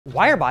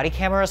Why are body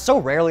cameras so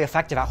rarely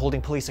effective at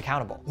holding police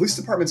accountable? Police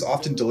departments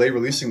often delay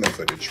releasing their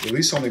footage,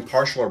 release only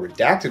partial or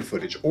redacted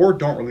footage, or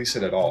don't release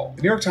it at all.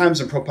 The New York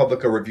Times and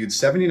ProPublica reviewed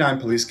 79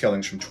 police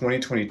killings from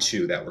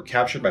 2022 that were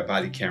captured by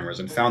body cameras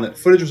and found that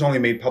footage was only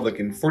made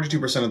public in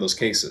 42% of those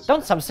cases.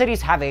 Don't some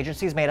cities have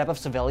agencies made up of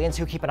civilians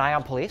who keep an eye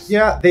on police?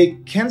 Yeah, they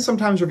can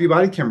sometimes review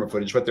body camera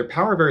footage, but their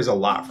power varies a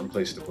lot from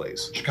place to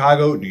place.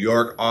 Chicago, New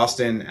York,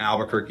 Austin, and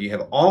Albuquerque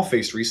have all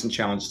faced recent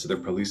challenges to their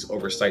police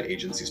oversight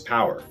agencies'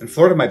 power, and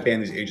Florida might ban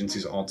these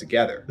agencies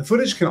altogether. The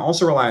footage can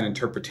also rely on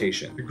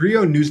interpretation.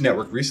 TheGrio news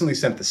network recently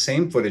sent the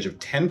same footage of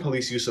 10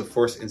 police use of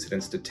force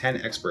incidents to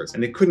 10 experts,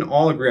 and they couldn't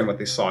all agree on what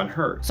they saw and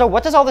heard. So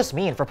what does all this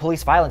mean for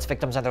police violence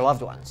victims and their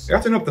loved ones? They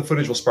often hope the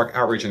footage will spark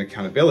outrage and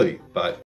accountability, but